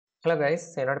Hello guys,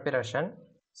 என்னோட பேர் Roshan.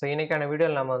 So இன்னைக்கான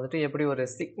வீடியோவில் நம்ம வந்துட்டு எப்படி ஒரு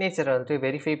சிக்னேச்சரை வந்துட்டு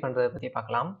வெரிஃபை பண்ணுறதை பற்றி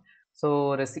பார்க்கலாம். ஸோ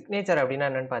ஒரு சிக்னேச்சர் அப்படின்னா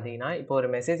என்னென்னு பார்த்தீங்கன்னா, இப்போ ஒரு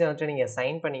மெசேஜை வந்துட்டு நீங்கள்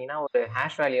சைன் பண்ணிங்கன்னா ஒரு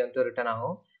ஹேஷ் வேல்யூ வந்துட்டு ரிட்டர்ன்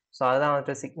ஆகும். ஸோ அதுதான்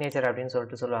வந்துட்டு சிக்னேச்சர் அப்படின்னு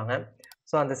சொல்லிட்டு சொல்லுவாங்க.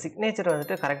 ஸோ அந்த சிக்னேச்சர்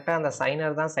வந்துட்டு கரெக்டாக அந்த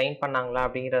சைனர் தான் சைன் பண்ணாங்களா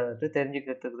அப்படிங்கிறத வந்துட்டு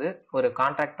தெரிஞ்சுக்கிறதுக்கு ஒரு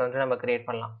கான்ட்ராக்ட் வந்துட்டு நம்ம கிரியேட்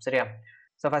பண்ணலாம். சரியா?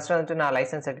 ஸோ ஃபஸ்ட்டு வந்துட்டு நான்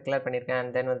லைசன்ஸை டிக்ளேர் பண்ணியிருக்கேன்.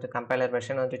 அண்ட் தென் வந்துட்டு கம்பைலர்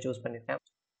வெர்ஷன் வந்துட்டு சூஸ் பண்ணியிருக்கேன்.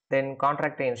 தென்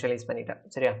கான்ட்ராக்டை இனிஷியலைஸ் பண்ணிட்டேன்.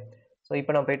 சரியா? ஸோ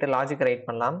இப்போ நம்ம போய்ட்டு லாஜிக் ரைட்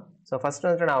பண்ணலாம். ஸோ ஃபஸ்ட்டு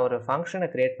வந்துட்டு நான் ஒரு ஃபங்க்ஷனை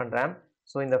க்ரியேட் பண்ணுறேன்.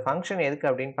 ஸோ இந்த ஃபங்க்ஷன் எதுக்கு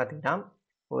அப்படின்னு பார்த்தீங்கன்னா,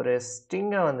 ஒரு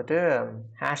ஸ்ட்ரிங்கை வந்துட்டு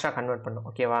ஹேஷாக கன்வெர்ட் பண்ணும்.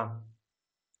 ஓகேவா?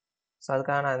 ஸோ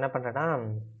அதுக்காக நான் என்ன பண்ணுறேன்னா,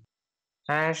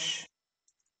 ஹேஷ்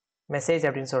மெசேஜ்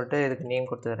அப்படின்னு சொல்லிட்டு இதுக்கு நேம்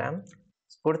கொடுத்துக்கிறேன்.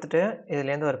 கொடுத்துட்டு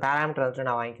இதுலேருந்து ஒரு பேராமீட்டர் வந்துட்டு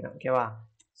நான் வாங்கிக்கிறேன். ஓகேவா?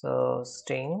 So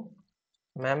string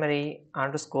memory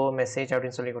underscore message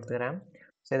அப்படின்னு சொல்லி கொடுத்துக்கிறேன்.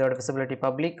 ஸோ இதோட visibility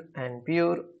public and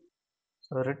pure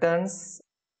returns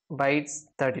bytes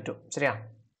 32. சரியா?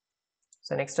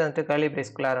 ஸோ நெக்ஸ்ட் வந்துட்டு கர்லி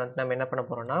பிரேஸ்குள்ளார வந்துட்டு நம்ம என்ன பண்ண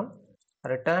போகிறோம்னா,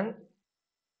 ரிட்டர்ன்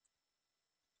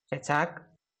ஹெச்ஆக்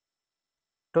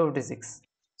 256.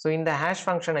 ஸோ இந்த ஹேஷ்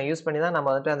ஃபங்க்ஷனை யூஸ் பண்ணி தான் நம்ம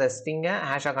வந்துட்டு அந்த ஸ்ட்ரிங்கை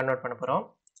ஹேஷாக கன்வெர்ட் பண்ண போகிறோம்.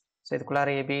 ஸோ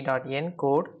இதுக்குள்ளார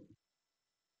ab.encode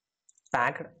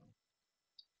packed.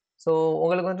 ஸோ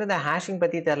உங்களுக்கு வந்துட்டு இந்த ஹேஷிங்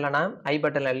பற்றி தெரிலனா ஐ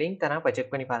பட்டனில் லிங்க் தரேன், இப்போ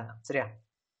செக் பண்ணி பாருங்கள். சரியா?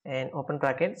 And open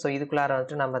bracket. ஸோ இதுக்குள்ளார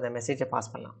வந்துட்டு நம்ம அந்த மெசேஜை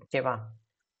பாஸ் பண்ணலாம். ஓகேவா?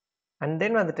 அண்ட்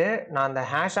தென் வந்துட்டு நான் அந்த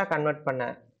ஹேஷாக கன்வெர்ட் பண்ண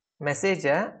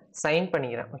மெசேஜை சைன்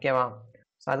பண்ணிக்கிறேன். ஓகேவா?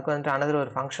 ஸோ அதுக்கு வந்துட்டு அனதர்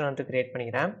ஒரு ஃபங்க்ஷன் வந்துட்டு க்ரியேட்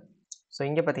பண்ணிக்கிறேன். ஸோ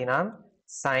இங்கே பார்த்தீங்கன்னா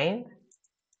சைன்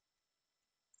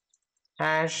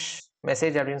ஹேஷ்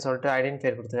மெசேஜ் அப்படின்னு சொல்லிட்டு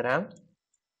ஐடென்டிஃபையர் கொடுத்துக்கிறேன்.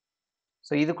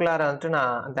 ஸோ இதுக்குள்ளார வந்துட்டு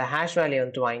நான் அந்த ஹேஷ் வேல்யூ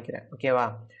வந்துட்டு வாங்கிக்கிறேன். ஓகேவா?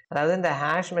 அதாவது இந்த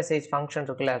ஹேஷ் மெசேஜ் ஃபங்க்ஷன்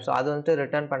இருக்குல்ல, ஸோ அது வந்துட்டு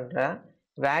ரிட்டர்ன் பண்ணுற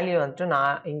வேல்யூ வந்துட்டு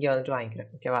நான் இங்கே வந்துட்டு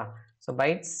வாங்கிக்கிறேன். ஓகேவா? So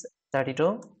bytes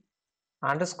 32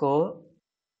 underscore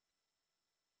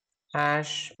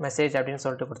hash message அப்படின்னு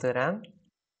சொல்லிட்டு கொடுத்துக்கிறேன்.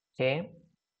 ஓகே,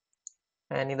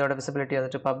 அண்ட் இதோட விசிபிலிட்டி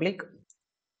வந்துட்டு public.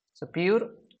 So pure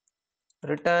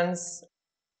returns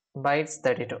bytes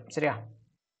 32. சரியா?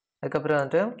 அதுக்கப்புறம்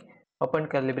வந்துட்டு ஓப்பன்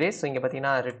கர்லி பிரேஸ். ஸோ இங்கே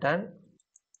பார்த்தீங்கன்னா return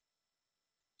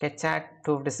ஹெச்ஆக்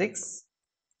 256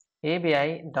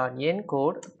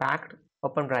 abi.encode packed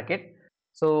open bracket.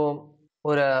 So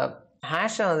ஒரு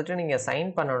ஹேஷை வந்துட்டு நீங்கள்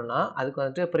சைன் பண்ணணும்னா அதுக்கு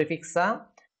வந்துட்டு ப்ரிஃபிக்ஸாக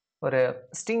ஒரு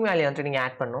ஸ்ட்ரிங் வேல்யூ வந்துட்டு நீங்கள்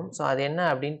ஆட் பண்ணணும். ஸோ அது என்ன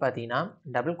அப்படின்னு பார்த்தீங்கன்னா,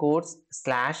 double quotes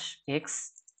 /x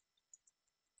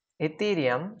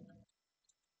Ethereum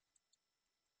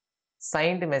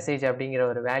signed message அப்படிங்கிற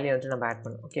ஒரு வேல்யூ வந்துட்டு நம்ம ஆட்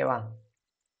பண்ணணும். ஓகேவா?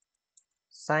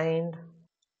 Signed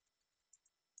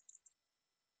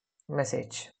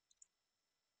message.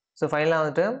 ஸோ ஃபைனலாக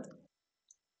வந்துட்டு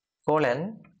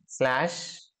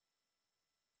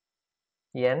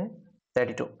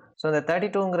 :n32. ஸோ இந்த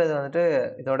 32ங்கிறது வந்துட்டு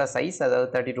இதோட சைஸ், அதாவது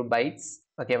 32 bytes.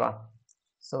 ஓகேவா?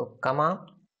 So comma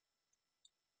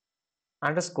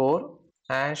underscore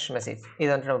hash message இதை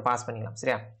வந்துட்டு நம்ம பாஸ் பண்ணிக்கலாம்.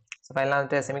 சரியா? ஸோ ஃபைனலாக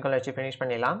வந்துட்டு செமிகோலன் வச்சு ஃபினிஷ்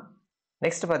பண்ணிடலாம்.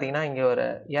 நெக்ஸ்ட் பார்த்தீங்கன்னா இங்கே ஒரு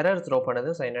எரர் த்ரோ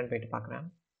பண்ணுது. ஸோ என்னென்னு போயிட்டு பார்க்குறேன்.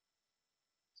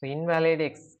 ஸோ இன்வேலிட்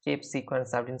எஸ்கேப்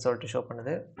சீக்வன்ஸ் அப்படின்னு சொல்லிட்டு ஷோ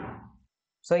பண்ணுது.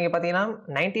 ஸோ இங்கே பார்த்தீங்கன்னா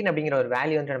 19 அப்படிங்கிற ஒரு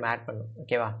வேல்யூ வந்துட்டு நம்ம ஆட் பண்ணணும்.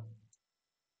 ஓகேவா?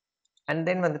 அண்ட்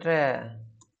தென் வந்துட்டு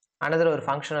அனதர் ஒரு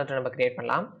ஃபங்க்ஷன் வந்துட்டு நம்ம க்ரியேட்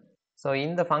பண்ணலாம். ஸோ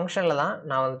இந்த ஃபங்க்ஷனில் தான்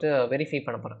நான் வந்துட்டு வெரிஃபை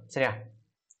பண்ண போகிறேன். சரியா?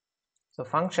 ஸோ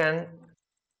ஃபங்க்ஷன்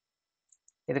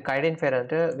இதுக்கு ஐடென்டிஃபையர்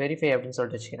வந்துட்டு வெரிஃபை அப்படின்னு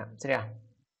சொல்லிட்டு வச்சுக்கிறேன். சரியா?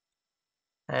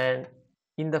 அண்ட்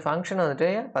இந்த ஃபங்க்ஷன் வந்துட்டு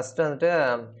ஃபஸ்ட்டு வந்துட்டு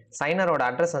சைனரோட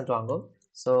அட்ரஸ் வந்துட்டு வாங்கும்.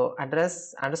 So address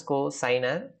underscore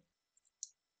சைனர்.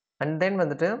 And then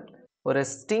வந்துட்டு ஒரு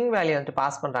ஸ்ட்ரிங் வேல்யூ வந்துட்டு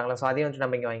பாஸ் பண்ணுறாங்களா, ஸோ அதையும் வந்துட்டு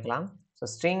நம்ம இங்கே வாங்கிக்கலாம். So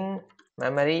string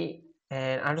memory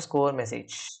and underscore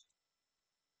message.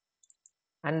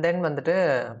 And then வந்துட்டு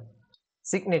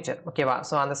சிக்னேச்சர். ஓகேவா?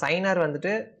 ஸோ அந்த சைனர்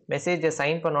வந்துட்டு மெசேஜை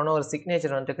சைன் பண்ணோன்னு ஒரு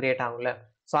சிக்னேச்சர் வந்துட்டு கிரியேட் ஆகும்ல,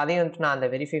 ஸோ அதையும் வந்துட்டு நான் அந்த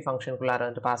வெரிஃபை ஃபங்க்ஷனுக்குள்ளார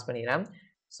வந்துட்டு பாஸ் பண்ணிக்கிறேன்.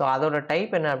 ஸோ அதோட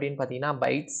டைப் என்ன அப்படின்னு பார்த்தீங்கன்னா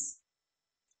bytes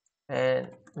and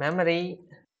memory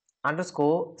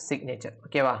underscore signature.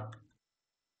 ஓகேவா?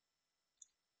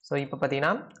 ஸோ இப்போ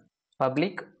பார்த்தீங்கன்னா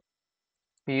பப்ளிக்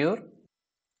பியூர்.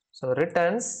 ஸோ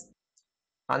ரிட்டர்ன்ஸ்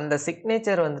அந்த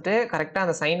சிக்னேச்சர் வந்துட்டு கரெக்டாக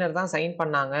அந்த சைனர் தான் சைன்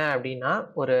பண்ணாங்க அப்படின்னா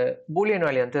ஒரு பூலியன்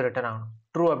வேல்யூ வந்துட்டு ரிட்டர்ன் ஆகணும்,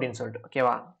 ட்ரூ அப்படின்னு சொல்லிட்டு.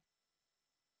 ஓகேவா?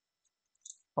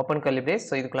 Open curly brace.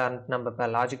 ஸோ இதுக்குள்ள நம்ம இப்போ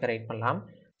லாஜிக்கை ரைட் பண்ணலாம்.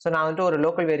 ஸோ நான் வந்துட்டு ஒரு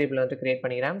லோக்கல் வேரியபிள் வந்துட்டு கிரியேட்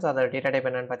பண்ணிக்கிறேன். ஸோ அதோட டேட்டா டைப்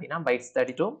என்னன்னு பார்த்தீங்கன்னா bytes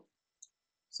 32.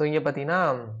 ஸோ இங்கே பார்த்தீங்கன்னா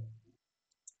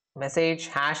மெசேஜ்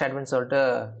ஹேஷ் அட்மின் சொல்லிட்டு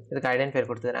இதுக்கு ஐடென்டிஃபையர்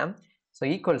கொடுத்துக்கிறேன். So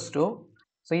equals to.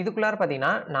 ஸோ இதுக்குள்ளார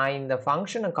பார்த்தீங்கன்னா நான் இந்த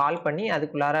ஃபங்க்ஷனை கால் பண்ணி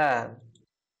அதுக்குள்ளார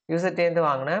யூசர்டேருந்து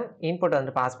வாங்கின இன்புட்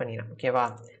வந்து பாஸ் பண்ணிடுறேன். ஓகேவா?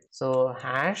 So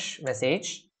hash message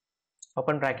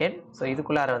open bracket. So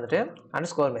இதுக்குள்ளார வந்துட்டு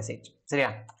அண்டர்ஸ்கோர் மெசேஜ். சரியா?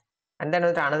 அண்ட் தென்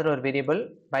வந்துட்டு அனதர் ஒரு வேரியபிள்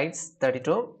bytes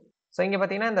 32 ஸோ இங்கே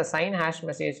பார்த்தீங்கன்னா இந்த சைன் ஹேஷ்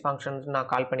மெசேஜ் ஃபங்க்ஷன் நான்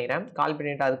கால் பண்ணிடுறேன். கால்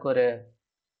பண்ணிவிட்டு அதுக்கு ஒரு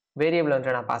வேரியபிள்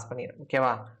வந்து நான் பாஸ் பண்ணிடுறேன்.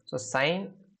 ஓகேவா? ஸோ சைன்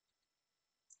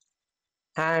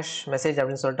ஹேஷ் மெசேஜ்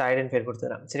அப்படின்னு சொல்லிட்டு ஐடென்டிஃபையர்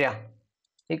கொடுத்துக்கிறேன். சரியா?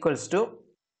 Equals to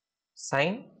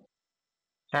sign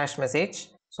hash message.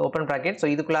 So open bracket. So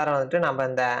இதுக்குள்ளார வந்துட்டு நம்ம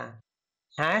இந்த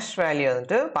ஹேஷ் வேல்யூ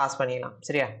வந்துட்டு பாஸ் பண்ணிடலாம்.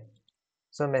 சரியா?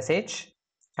 ஸோ மெசேஜ்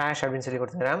ஹேஷ் அப்படின்னு சொல்லி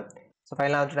கொடுத்துக்கிறேன். ஸோ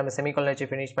ஃபைனலாக வந்துட்டு நம்ம செமிகோலன் வச்சு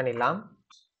ஃபினிஷ் பண்ணிடலாம்.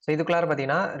 ஸோ இதுக்குள்ளார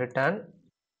பார்த்தீங்கன்னா ரிட்டர்ன்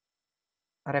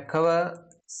ரெக்கவர்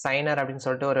சைனர் அப்படின்னு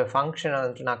சொல்லிட்டு ஒரு ஃபங்க்ஷனை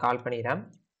வந்துட்டு நான் கால் பண்ணிடுறேன்.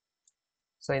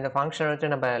 ஸோ இந்த ஃபங்க்ஷனை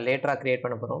வந்துட்டு நம்ம லேட்டராக க்ரியேட்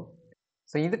பண்ண போகிறோம்.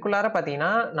 ஸோ இதுக்குள்ளார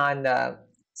பார்த்தீங்கன்னா நான் இந்த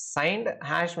சைன்ட்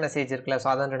ஹேஷ் மெசேஜ் இருக்குல்ல, ஸோ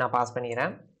அதை வந்துட்டு நான் பாஸ்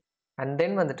பண்ணிடுறேன். அண்ட்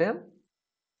தென் வந்துட்டு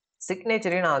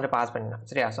சிக்னேச்சரையும் நான் வந்து பாஸ் பண்ணிடுறேன்.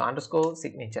 சரியா? So underscore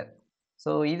signature.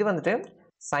 ஸோ இது வந்துட்டு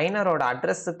சைனரோட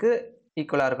அட்ரஸுக்கு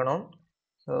ஈக்குவலாக இருக்கணும்.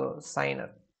 ஸோ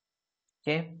சைனர்.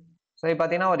 ஓகே. ஸோ இப்போ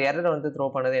பார்த்தீங்கன்னா ஒரு எரர் வந்து த்ரோ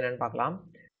பண்ணுது என்னென்னு பார்க்கலாம்.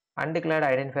 அன்டிக்ளேர்ட்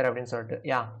ஐடென்டிஃபையர் அப்படின்னு சொல்லிட்டு.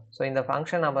 ஸோ இந்த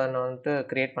ஃபங்க்ஷன் நம்ம வந்துட்டு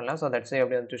கிரியேட் பண்ணலாம். ஸோ தட்ஸ்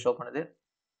எப்படி வந்துட்டு ஷோ பண்ணுது.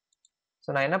 ஸோ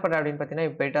நான் என்ன பண்ணுறேன் அப்படின்னு பார்த்தீங்கன்னா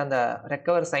இப்போ போயிட்டு அந்த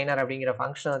ரெக்கவர் சைனர் அப்படிங்கிற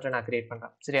ஃபங்க்ஷன் வந்துட்டு நான் கிரியேட்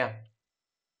பண்ணுறேன். சரியா?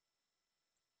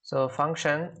 So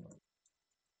function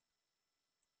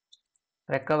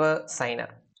recover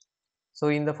சைனர். ஸோ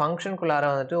இந்த ஃபங்க்ஷனுக்குள்ளார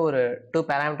வந்துட்டு ஒரு 2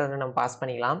 பேராமீட்டர் வந்து நம்ம பாஸ்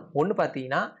பண்ணிக்கலாம். ஒன்று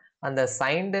பார்த்தீங்கன்னா அந்த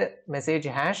signed message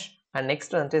hash and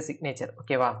next வந்துட்டு சிக்னேச்சர்.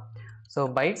 ஓகேவா? So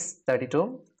bytes 32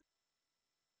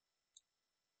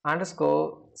 underscore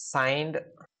signed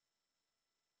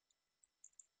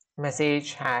message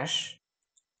hash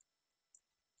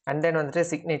and then வந்துட்டு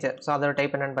சிக்னேச்சர். ஸோ அதோட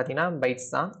டைப் என்னன்னு பார்த்தீங்கன்னா பைட்ஸ்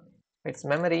தான். It's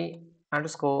memory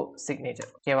underscore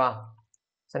signature. ஓகேவா?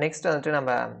 ஸோ நெக்ஸ்ட் வந்துட்டு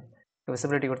நம்ம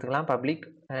விசிபிலிட்டி கொடுத்துக்கலாம் பப்ளிக்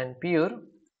அண்ட் பியூர்.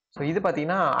 ஸோ இது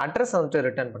பார்த்தீங்கன்னா அட்ரஸ் வந்துட்டு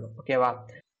ரிட்டர்ன் பண்ணும். ஓகேவா?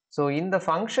 ஸோ இந்த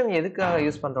ஃபங்க்ஷன் எதுக்காக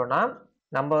யூஸ் பண்ணுறோன்னா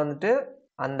நம்ம வந்துட்டு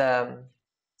அந்த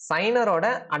சைனரோட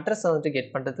அட்ரஸ் வந்துட்டு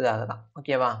கெட் பண்ணுறதுக்காக தான்.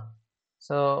 ஓகேவா?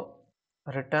 So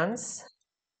returns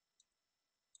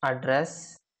address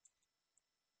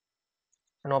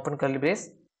and open curly brace.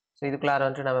 So இதுக்குள்ளார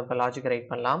வந்துட்டு நம்ம இப்போ லாஜிக்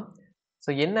ரைட் பண்ணலாம். ஸோ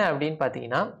என்ன அப்படின்னு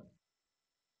பார்த்தீங்கன்னா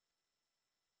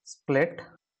ஸ்பிளிட்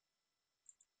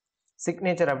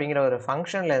சிக்னேச்சர் அப்படிங்கிற ஒரு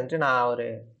ஃபங்க்ஷனில் வந்துட்டு நான் ஒரு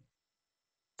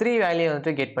 3 வேல்யூ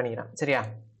வந்துட்டு கெட் பண்ணிக்கிறேன். சரியா?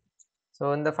 ஸோ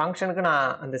இந்த ஃபங்க்ஷனுக்கு நான்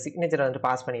அந்த சிக்னேச்சரை வந்துட்டு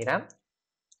பாஸ் பண்ணிக்கிறேன்.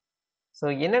 ஸோ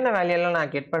என்னென்ன வேல்யூலாம்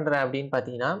நான் கெட் பண்ணுறேன் அப்படின்னு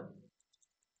பார்த்தீங்கன்னா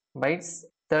பைட்ஸ்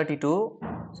 32.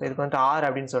 ஸோ இதுக்கு வந்துட்டு ஆர்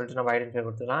அப்படின்னு சொல்லிட்டு நம்ம ஐடென்டிஃபை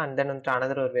கொடுத்துக்கலாம். அண்ட் தென் வந்துட்டு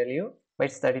அனதர் ஒரு வேல்யூ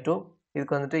பைட்ஸ் 32.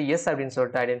 இதுக்கு வந்துட்டு எஸ் அப்படின்னு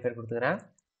சொல்லிட்டு ஐடென்டிஃபை கொடுத்துக்கிறேன்.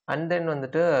 அண்ட் தென்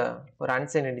வந்துட்டு ஒரு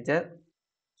அன்சைன் இன்டிஜர்.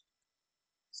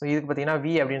 ஸோ இதுக்கு பார்த்தீங்கன்னா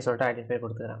வி அப்படின்னு சொல்லிட்டு ஐடென்டிஃபை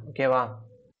கொடுத்துக்கிறேன். ஓகேவா?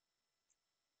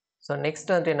 ஸோ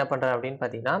நெக்ஸ்ட் வந்துட்டு என்ன பண்ணுறேன் அப்படின்னு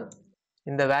பார்த்தீங்கன்னா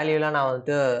இந்த வேல்யூலாம் நான்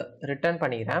வந்துட்டு ரிட்டர்ன்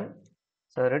பண்ணிக்கிறேன்.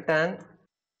 ஸோ ரிட்டர்ன்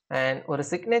அண்ட் ஒரு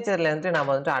சிக்னேச்சர்லேருந்து நம்ம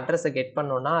வந்துட்டு அட்ரஸை கெட்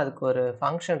பண்ணோன்னா அதுக்கு ஒரு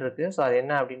ஃபங்க்ஷன் இருக்குது. ஸோ அது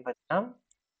என்ன அப்படின்னு பார்த்தீங்கன்னா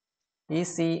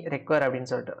ஈஸி ரெக்வயர்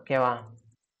அப்படின்னு சொல்லிட்டு. ஓகேவா?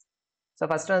 ஸோ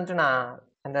ஃபஸ்ட்டு வந்துட்டு நான்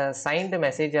அந்த சைன்டு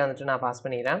மெசேஜை வந்துட்டு நான் பாஸ்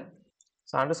பண்ணிக்கிறேன்.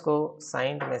 So underscore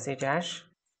signed message hash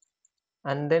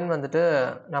and then வந்துட்டு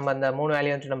நம்ம அந்த 3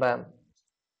 வேல்யூ வந்துட்டு நம்ம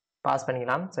பாஸ்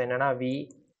பண்ணிக்கலாம். ஸோ என்னென்னா we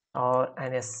are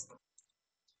and S.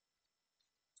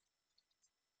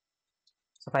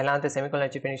 So ஃபைனலாக வந்துட்டு செமிகோலன்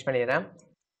வச்சு ஃபினிஷ் பண்ணிடுறேன்.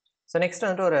 ஸோ நெக்ஸ்ட்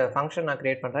வந்துட்டு ஒரு ஃபங்க்ஷன் நான்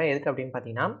கிரியேட் பண்ணுறேன். எதுக்கு அப்படின்னு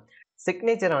பார்த்தீங்கன்னா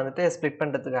சிக்னேச்சரை வந்துட்டு ஸ்ப்ளிட்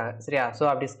பண்ணுறதுக்காக. சரியா? ஸோ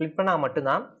அப்படி ஸ்ப்ளிட் பண்ணால்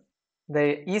மட்டும்தான் இந்த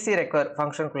ஈஸி ரெக்வயர்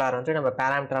ஃபங்க்ஷனுக்குள்ளார வந்துட்டு நம்ம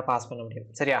பேராமீட்டராக பாஸ் பண்ண முடியும்.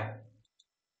 சரியா?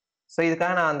 ஸோ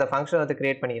இதுக்காக நான் அந்த ஃபங்க்ஷன் வந்து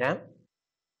கிரியேட் பண்ணிக்கிறேன்.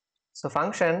 ஸோ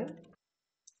ஃபங்க்ஷன்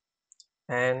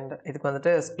அண்ட் இதுக்கு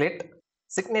வந்துட்டு ஸ்ப்ளிட்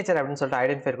சிக்னேச்சர் அப்படின்னு சொல்லிட்டு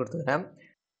ஐடென்டிஃபையர் கொடுத்துக்கிறேன்.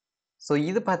 ஸோ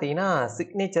இது பார்த்தீங்கன்னா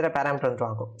சிக்னேச்சரை பேராமீட்டர் வந்துட்டு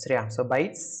வாங்கும். சரியா? So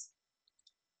bytes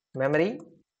memory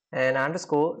and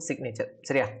underscore signature.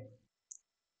 சரியா?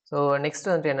 ஸோ நெக்ஸ்ட்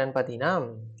வந்துட்டு என்னென்னு பார்த்தீங்கன்னா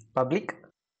public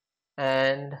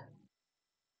and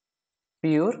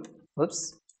pure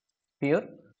pure.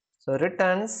 So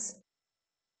returns.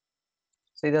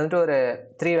 So இது வந்துட்டு ஒரு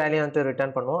 3 வேல்யூ வந்துட்டு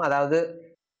ரிட்டர்ன் பண்ணுவோம். அதாவது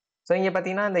ஸோ இங்கே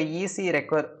பார்த்தீங்கன்னா இந்த ஈஸி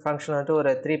ரெக்வயர் ஃபங்க்ஷன் வந்துட்டு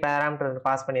ஒரு 3 பேராமீட்டர் வந்து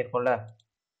பாஸ் பண்ணியிருக்கோம்ல,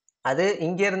 அது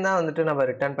இங்கேருந்து தான் வந்துட்டு நம்ம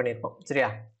ரிட்டர்ன் பண்ணியிருக்கோம். சரியா?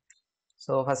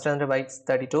 ஸோ ஃபஸ்ட்டு வந்துட்டு பைட்ஸ்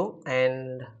 32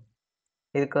 அண்ட்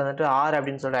இதுக்கு வந்துட்டு ஆர்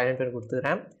அப்படின்னு சொல்லிட்டு ஐடென்டிஃபை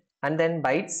கொடுத்துக்கிறேன். And then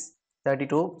bytes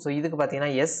 32. ஸோ இதுக்கு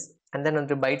பார்த்தீங்கன்னா எஸ் அண்ட் தென்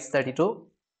வந்துட்டு பைட்ஸ் 32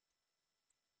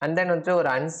 அண்ட் தென் வந்துட்டு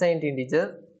ஒரு அன்சைன்ட் இன்டிஜர்.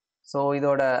 ஸோ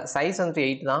இதோட சைஸ் வந்துட்டு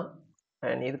 8 தான்.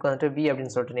 அண்ட் இதுக்கு வந்துட்டு வி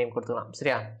அப்படின்னு சொல்லிட்டு நேம் கொடுத்துக்கலாம்.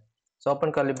 சரியா? So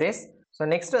open curly brace. So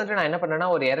next வந்துட்டு நான் என்ன பண்ணுறேன்னா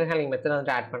ஒரு எரர் ஹேண்ட்லிங் மெத்தட்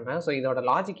வந்துட்டு ஆட் பண்ணுறேன். ஸோ இதோட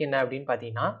லாஜிக் என்ன அப்படின்னு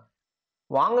பார்த்தீங்கன்னா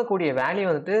வாங்கக்கூடிய வேல்யூ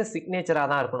வந்துட்டு சிக்னேச்சராக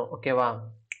தான் இருக்கணும். ஓகேவா?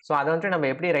 ஸோ அதை வந்துட்டு நம்ம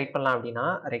எப்படி ரைட் பண்ணலாம் அப்படின்னா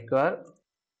ரெக்வயர்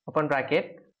ஓப்பன் ப்ராக்கெட்.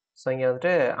 ஸோ இங்கே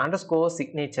வந்துட்டு underscore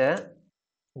signature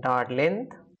dot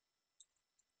length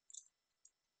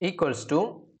equals to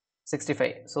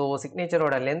 65. So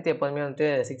சிக்னேச்சரோட length எப்போதுமே வந்துட்டு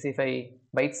 65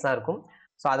 பைட்ஸ் தான் இருக்கும்.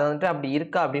 ஸோ அதை வந்துட்டு அப்படி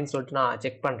இருக்கா அப்படின்னு சொல்லிட்டு நான்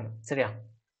செக் பண்ணுறேன். சரியா?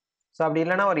 ஸோ அப்படி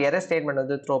இல்லைன்னா ஒரு எரர் ஸ்டேட்மெண்ட்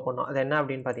வந்து த்ரோ பண்ணும். அது என்ன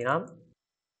அப்படின்னு பார்த்தீங்கன்னா,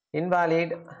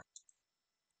 இன்வாலிட்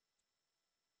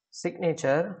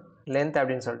சிக்னேச்சர் லென்த்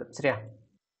அப்படின்னு சொல்லிட்டு. சரியா?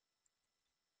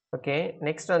 ஓகே.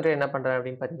 நெக்ஸ்ட் வந்துட்டு என்ன பண்ணுறேன்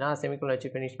அப்படின்னு பார்த்தீங்கன்னா, செமிகோலன்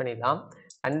வச்சு ஃபினிஷ் பண்ணிடலாம்.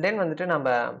 அண்ட் தென் வந்துட்டு நம்ம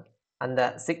அந்த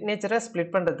சிக்னேச்சரை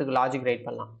ஸ்ப்ளிட் பண்ணுறதுக்கு லாஜிக் ரைட்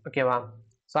பண்ணலாம். ஓகேவா?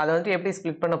 ஸோ அதை வந்துட்டு எப்படி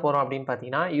ஸ்ப்ளிட் பண்ண போகிறோம் அப்படின்னு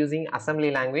பார்த்தீங்கன்னா, using assembly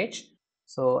language.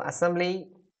 So assembly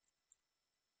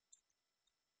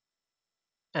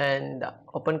and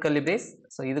open curly brace.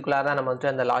 So இதுக்குள்ளார தான் நம்ம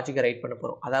வந்துட்டு அந்த லாஜிக்கை ரைட் பண்ண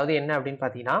போகிறோம். அதாவது என்ன அப்படின்னு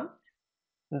பார்த்தீங்கன்னா,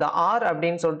 இந்த ஆர்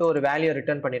அப்படின்னு சொல்லிட்டு ஒரு வேல்யூ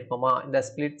ரிட்டர்ன் பண்ணியிருப்போமா இந்த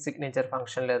ஸ்ப்ளிட் சிக்னேச்சர்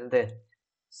ஃபங்க்ஷன்ல இருந்து.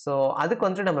 ஸோ அதுக்கு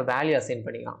வந்துட்டு நம்ம வேல்யூ அசைன்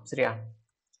பண்ணிக்கலாம். சரியா?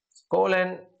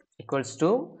 கோலன் ஈக்குவல்ஸ்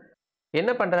டு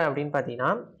என்ன பண்ணுறேன் அப்படின்னு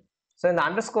பார்த்தீங்கன்னா, ஸோ இந்த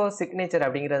அண்டர்ஸ்கோர் சிக்னேச்சர்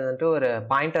அப்படிங்கிறது வந்துட்டு ஒரு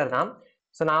பாயிண்டர் தான்.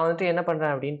 ஸோ நான் வந்துட்டு என்ன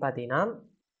பண்ணுறேன் அப்படின்னு பார்த்தீங்கன்னா,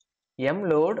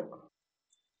 mload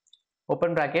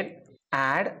open bracket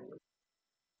add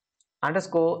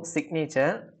underscore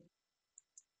signature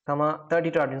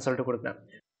 32 அப்படின்னு சொல்லிட்டு கொடுக்குறேன்.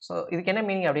 ஸோ இதுக்கு என்ன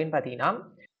மீனிங் அப்படின்னு பார்த்தீங்கன்னா,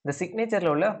 இந்த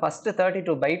சிக்னேச்சரில் உள்ள ஃபஸ்ட்டு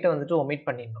 32 பைட்டை வந்துட்டு ஒமிட்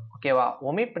பண்ணிடணும். ஓகேவா?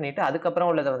 ஒமிட் பண்ணிவிட்டு அதுக்கப்புறம்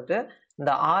உள்ளதை வந்துட்டு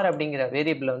இந்த ஆர் அப்படிங்கிற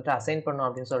வேரியபிளை வந்துட்டு அசைன் பண்ணணும்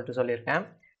அப்படின்னு சொல்லிட்டு சொல்லியிருக்கேன்.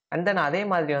 அண்ட் தென் அதே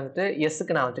மாதிரி வந்துட்டு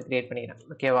எஸ்ஸுக்கு நான் வந்துட்டு கிரியேட் பண்ணிக்கிறேன்.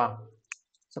 ஓகேவா?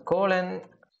 So colon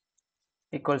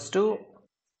equals to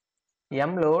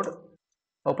mload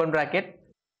open bracket.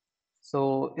 So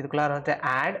இதுக்குள்ளார வந்துட்டு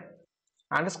add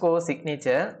underscore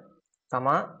signature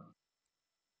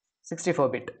 64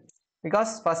 bit.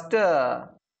 Because first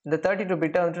இந்த 32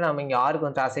 பிட்டை வந்துட்டு நம்ம இங்கே ஆருக்கு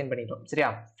வந்துட்டு அசைன் பண்ணிட்டோம். சரியா?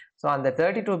 ஸோ அந்த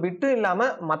 32 பிட்டு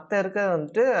இல்லாமல் மற்ற இருக்க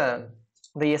வந்துட்டு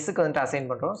இந்த எஸ்ஸுக்கு வந்துட்டு அசைன்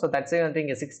பண்ணுறோம். ஸோ தட்ஸே வந்துட்டு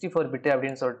இங்கே 64 பிட்டு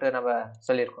அப்படின்னு சொல்லிட்டு நம்ம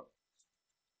சொல்லியிருக்கோம்.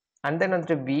 அண்ட் தென்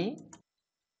வந்துட்டு B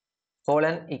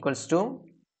colon equals to,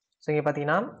 so இங்கே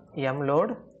பார்த்தீங்கன்னா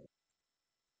mload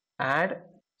add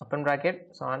open bracket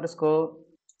so underscore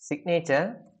signature.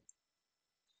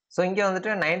 So இங்கே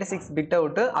வந்துட்டு 96 பிட்டை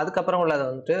விட்டு அதுக்கப்புறம் உள்ளதை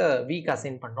வந்துட்டு விக்கு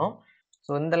அசைன் பண்ணோம்.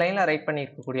 ஸோ இந்த லைனில் ரைட்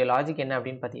பண்ணியிருக்கக்கூடிய லாஜிக் என்ன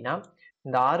அப்படின்னு பார்த்தீங்கன்னா,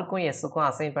 இந்த ஆருக்கும் எஸ்ஸுக்கும்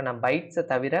அசைன் பண்ண பைட்ஸை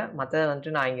தவிர மற்றதை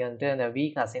வந்துட்டு நான் இங்கே வந்துட்டு இந்த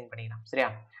விக்கு அசைன் பண்ணிக்கலாம். சரியா?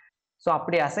 ஸோ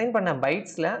அப்படி அசைன் பண்ண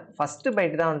பைட்ஸில் ஃபஸ்ட்டு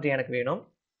பைட் தான் வந்துட்டு எனக்கு வேணும்.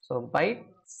 So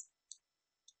bytes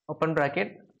open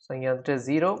bracket so இங்கே வந்துட்டு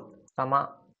 0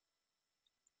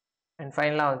 அண்ட்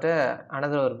ஃபைனலாக வந்துட்டு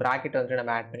அனதர் ஒரு ப்ராக்கெட் வந்துட்டு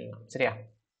நம்ம ஆட் பண்ணிக்கலாம். சரியா?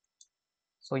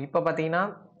 ஸோ இப்போ பார்த்தீங்கன்னா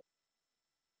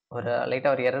ஒரு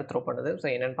லைட்டாக ஒரு எரர் த்ரோ பண்ணுது. ஸோ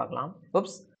என்னென்னு பார்க்கலாம்.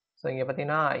 உப்ஸ். ஸோ இங்கே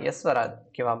பார்த்தீங்கன்னா எஸ் வராது.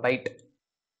 ஓகேவா? பைட்.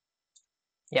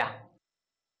 யா.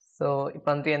 ஸோ இப்போ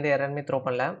வந்துட்டு எந்த எரருமே த்ரோ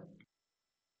பண்ணல.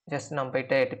 ஜஸ்ட் நம்ம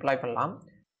போயிட்டு டிப்ளாய் பண்ணலாம்.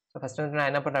 ஸோ ஃபஸ்ட்டு வந்துட்டு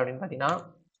நான் என்ன பண்ணுறேன் அப்படின்னு பார்த்தீங்கன்னா,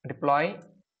 டிப்ளாய்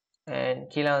அண்ட்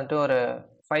கீழே வந்துட்டு ஒரு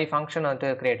 5 ஃபங்க்ஷன்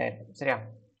வந்துட்டு க்ரியேட் ஆகிருக்கும். சரியா?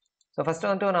 ஸோ ஃபஸ்ட்டு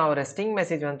வந்துட்டு நான் ஒரு ஸ்ட்ரிங்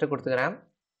மெசேஜ் வந்துட்டு கொடுத்துக்கிறேன்.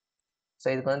 ஸோ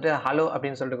இதுக்கு வந்துட்டு ஹலோ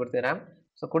அப்படின்னு சொல்லிட்டு கொடுத்துக்கிறேன்.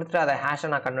 ஸோ கொடுத்துட்டு அதை ஹேஷை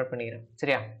நான் கன்வெர்ட் பண்ணிக்கிறேன்.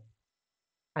 சரியா?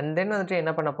 அண்ட் தென் வந்துட்டு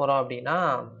என்ன பண்ண போகிறோம் அப்படின்னா,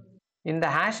 இந்த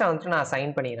ஹேஷை வந்துட்டு நான்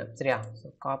சைன் பண்ணிக்கிறேன். சரியா? So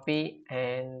copy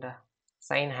and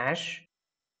sign hash.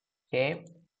 Okay.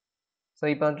 So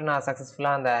இப்போ வந்துட்டு நான்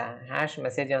சக்ஸஸ்ஃபுல்லாக அந்த ஹேஷ்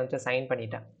மெசேஜை வந்துட்டு சைன்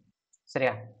பண்ணிட்டேன்.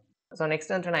 சரியா? ஸோ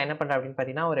நெக்ஸ்ட் வந்துட்டு நான் என்ன பண்ணுறேன் அப்படின்னு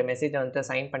பார்த்தீங்கன்னா, ஒரு மெசேஜை வந்துட்டு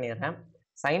சைன் பண்ணிடுறேன்.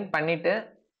 சைன் பண்ணிவிட்டு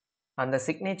அந்த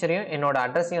சிக்னேச்சரையும் என்னோட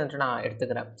அட்ரஸையும் வந்துட்டு நான்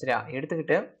எடுத்துக்கிறேன். சரியா?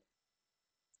 எடுத்துக்கிட்டு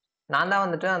நான் தான்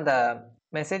வந்துட்டு அந்த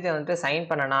மெசேஜை வந்துட்டு சைன்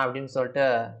பண்ணனா அப்படின்னு சொல்லிட்டு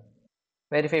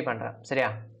வெரிஃபை பண்ணுறேன். சரியா?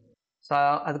 ஸோ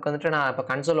அதுக்கு வந்துட்டு நான் இப்போ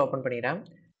கன்சோல் ஓப்பன் பண்ணிக்கிறேன்.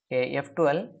 ஓகே.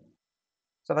 F12.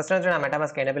 ஸோ ஃபஸ்ட்டு வந்துட்டு நான்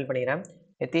மெட்டாமாஸ்க் எனேபிள் பண்ணிக்கிறேன்.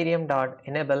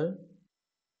 ethereum.enable.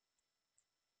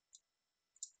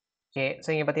 ஓகே. ஸோ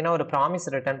இங்கே பார்த்தீங்கன்னா ஒரு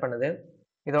ப்ராமிஸ் ரிட்டர்ன் பண்ணுது.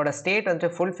 இதோட ஸ்டேட்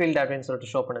வந்துட்டு ஃபுல்ஃபில்டு அப்படின்னு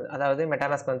சொல்லிட்டு ஷோ பண்ணுது. அதாவது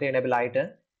மெட்டாமாஸ்க் வந்துட்டு எனேபிள் ஆகிட்டு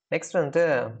நெக்ஸ்ட் வந்துட்டு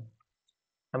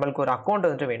நம்மளுக்கு ஒரு அக்கௌண்ட்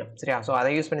வந்துட்டு வேணும். சரியா? ஸோ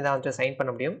அதை யூஸ் பண்ணி தான் வந்துட்டு சைன்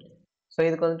பண்ண முடியும். ஸோ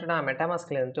இதுக்கு வந்துட்டு நான்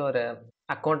மெட்டாமாஸ்கில் வந்துட்டு ஒரு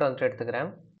அக்கௌண்ட் வந்துட்டு எடுத்துக்கிறேன்.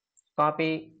 காப்பி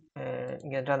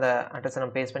இங்கே வந்துட்டு அந்த அட்ரஸை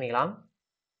நம்ம பேஸ்ட் பண்ணிக்கலாம்.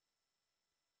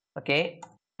 ஓகே.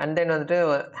 அண்ட் தென் வந்துட்டு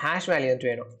ஹேஷ் வேல்யூ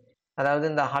வந்துட்டு வேணும். அதாவது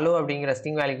இந்த ஹலோ அப்படிங்கிற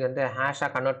ஸ்ட்ரிங் வேல்யூக்கு வந்து ஹேஷாக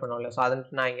கன்வெர்ட் பண்ணுவோம்ல. ஸோ அது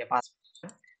வந்துட்டு நான் இங்கே பாஸ்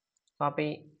பண்ணுறேன். Copy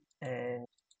and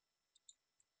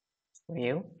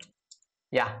view.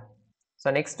 Yeah. So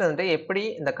next வந்துட்டு எப்படி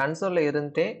இந்த கன்சோலில்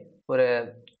இருந்துட்டு ஒரு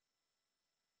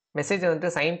மெசேஜை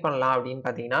வந்துட்டு சைன் பண்ணலாம் அப்படின்னு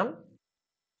பார்த்தீங்கன்னா,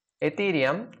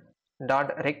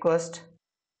 ethereum.request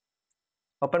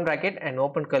open bracket and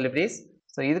open curly brace.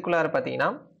 So இதுக்குள்ளார பார்த்தீங்கன்னா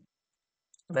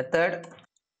method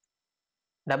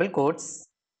double quotes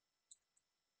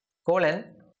colon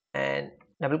and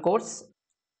double quotes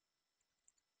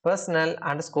personal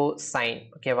underscore sign.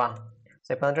 ஓகேவா? ஸோ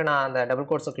இப்போ வந்துட்டு நான் அந்த டபுள்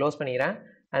கோட்ஸை க்ளோஸ் பண்ணிக்கிறேன்.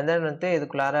 அண்ட் தென் வந்துட்டு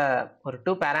இதுக்குள்ளார ஒரு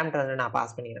 2 பேராமீட்டர் வந்து நான்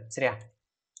பாஸ் பண்ணிக்கிறேன். சரியா?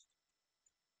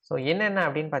 ஸோ என்னென்ன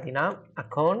அப்படின்னு பார்த்தீங்கன்னா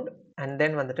அக்கௌண்ட் அண்ட்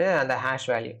தென் வந்துட்டு அந்த ஹேஷ்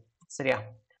வேல்யூ. சரியா?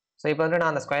 ஸோ இப்போ வந்துட்டு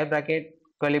நான் அந்த square bracket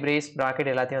curly brace bracket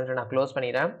எல்லாத்தையும் வந்துட்டு நான் க்ளோஸ்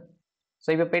பண்ணிடுறேன். ஸோ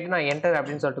இப்போ போயிட்டு நான் என்டர்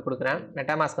அப்படின்னு சொல்லிட்டு கொடுக்குறேன்.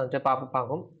 மெட்டாமாஸ்க் வந்துட்டு பாப்பப்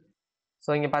ஆகும். ஸோ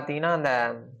இங்கே பார்த்தீங்கன்னா அந்த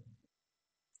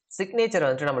சிக்னேச்சர்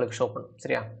வந்துட்டு நம்மளுக்கு ஷோ பண்ணும்.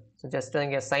 சரியா? ஸோ ஜஸ்ட்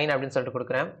இங்கே சைன் அப்படின்னு சொல்லிட்டு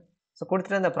கொடுக்குறேன். ஸோ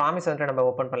கொடுத்துட்டு அந்த ப்ராமிஸ் வந்துட்டு நம்ம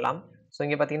ஓப்பன் பண்ணலாம். ஸோ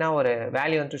இங்கே பார்த்தீங்கன்னா ஒரு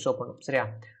வேல்யூ வந்துட்டு ஷோ பண்ணும். சரியா?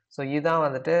 ஸோ இதுதான்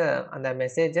வந்துட்டு அந்த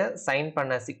மெசேஜை சைன்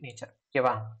பண்ண சிக்னேச்சர்.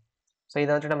 ஓகேவா? ஸோ இதை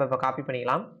வந்துட்டு நம்ம இப்போ காப்பி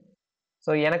பண்ணிக்கலாம்.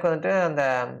 ஸோ எனக்கு வந்துட்டு அந்த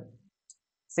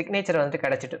சிக்னேச்சர் வந்துட்டு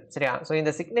கிடைச்சிட்டு. சரியா? ஸோ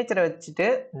இந்த சிக்னேச்சரை வச்சுட்டு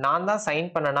நான் தான் சைன்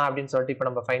பண்ணனா அப்படின்னு சொல்லிட்டு இப்போ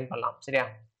நம்ம ஃபைண்ட் பண்ணலாம். சரியா?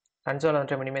 கன்சோலை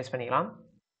வந்துட்டு மினிமைஸ் பண்ணிக்கலாம்.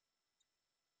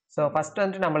 ஸோ ஃபர்ஸ்ட்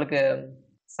வந்துட்டு நம்மளுக்கு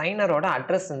சைனரோட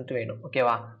அட்ரஸ் வந்துட்டு வேணும்.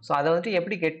 ஓகேவா? ஸோ அதை வந்துட்டு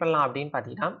எப்படி கெட் பண்ணலாம் அப்படின்னு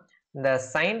பார்த்தீங்கன்னா, இந்த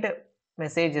சைன்டு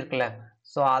மெசேஜ் இருக்குல்ல,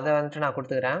 ஸோ அதை வந்துட்டு நான்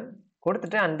கொடுத்துக்கிறேன்.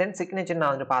 கொடுத்துட்டு அண்ட் தென் சிக்னேச்சர்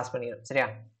நான் வந்துட்டு பாஸ் பண்ணிடுறேன். சரியா?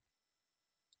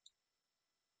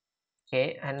 ஓகே.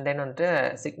 அண்ட் தென் வந்துட்டு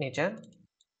சிக்னேச்சர்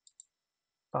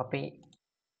காப்பி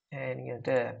நீங்கள்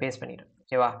வந்துட்டு பேஸ்ட் பண்ணிடுறேன்.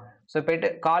 ஓகேவா? ஸோ போயிட்டு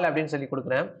கால் அப்படின்னு சொல்லி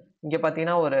கொடுக்குறேன். இங்கே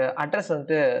பார்த்தீங்கன்னா ஒரு அட்ரஸ்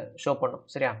வந்துட்டு ஷோ பண்ணும்.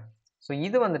 சரியா? ஸோ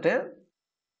இது வந்துட்டு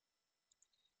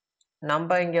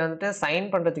நம்ம இங்கே வந்துட்டு சைன்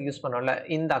பண்ணுறதுக்கு யூஸ் பண்ணோம்ல,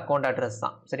 இந்த அக்கௌண்ட் அட்ரஸ்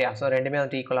தான். சரியா? ஸோ ரெண்டுமே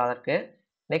வந்துட்டு ஈக்குவலாக தான் இருக்குது.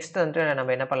 நெக்ஸ்ட் வந்துட்டு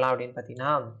நம்ம என்ன பண்ணலாம் அப்படின்னு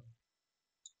பார்த்தீங்கன்னா,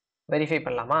 வெரிஃபை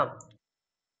பண்ணலாமா?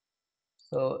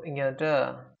 ஸோ இங்கே வந்துட்டு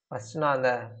ஃபஸ்ட்டு நான்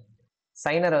அந்த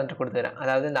சைனரை வந்துட்டு கொடுத்துக்கிறேன்.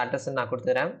 அதாவது இந்த அட்ரஸ் நான்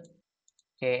கொடுத்துக்கிறேன்.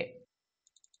 Okay.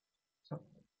 So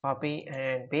copy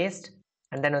and paste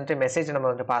and then வந்துட்டு மெசேஜ் நம்ம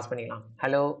வந்துட்டு பாஸ் பண்ணிக்கலாம்.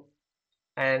 ஹலோ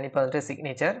அண்ட் இப்போ வந்துட்டு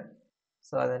சிக்னேச்சர்.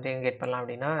 ஸோ அதை வந்துட்டு எங்கே கெட் பண்ணலாம்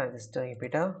அப்படின்னா, ஜஸ்ட்டு இங்கே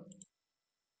போய்ட்டு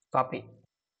காப்பி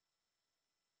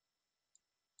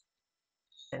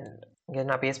அண்ட் இங்கே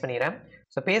நான் பேஸ்ட் பண்ணிடுறேன்.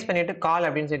 ஸோ பேஸ்ட் பண்ணிவிட்டு கால்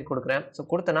அப்படின்னு சொல்லி கொடுக்குறேன். ஸோ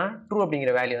கொடுத்தனா ட்ரூ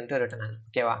அப்படிங்கிற வேல்யூ வந்துட்டு ரிட்டர்ன் ஆகும்.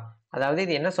 ஓகேவா? அதாவது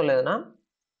இது என்ன சொல்லுதுன்னா,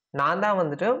 நான் தான்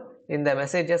வந்துட்டு இந்த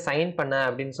மெசேஜை சைன் பண்ணேன்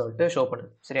அப்படின்னு சொல்லிட்டு ஷோ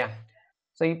பண்ணுது. சரியா?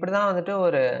 ஸோ இப்படி தான் வந்துட்டு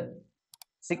ஒரு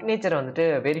சிக்னேச்சரை வந்துட்டு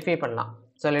வெரிஃபை பண்ணலாம்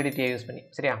Solidity யூஸ் பண்ணி.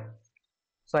 சரியா?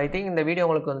 ஸோ ஐ திங்க் இந்த வீடியோ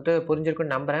உங்களுக்கு வந்துட்டு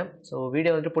புரிஞ்சிருக்குன்னு நம்புகிறேன். ஸோ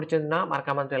வீடியோ வந்துட்டு பிடிச்சிருந்தா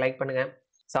மறக்காம வந்துட்டு லைக் பண்ணுங்கள்.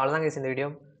 ஸோ அவ்வளோதான் கைஸ் இந்த வீடியோ.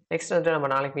 நெக்ஸ்ட் வந்துட்டு நம்ம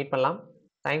நாளைக்கு மீட் பண்ணலாம்.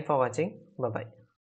 தேங்க்ஸ் ஃபார் வாட்சிங். பை.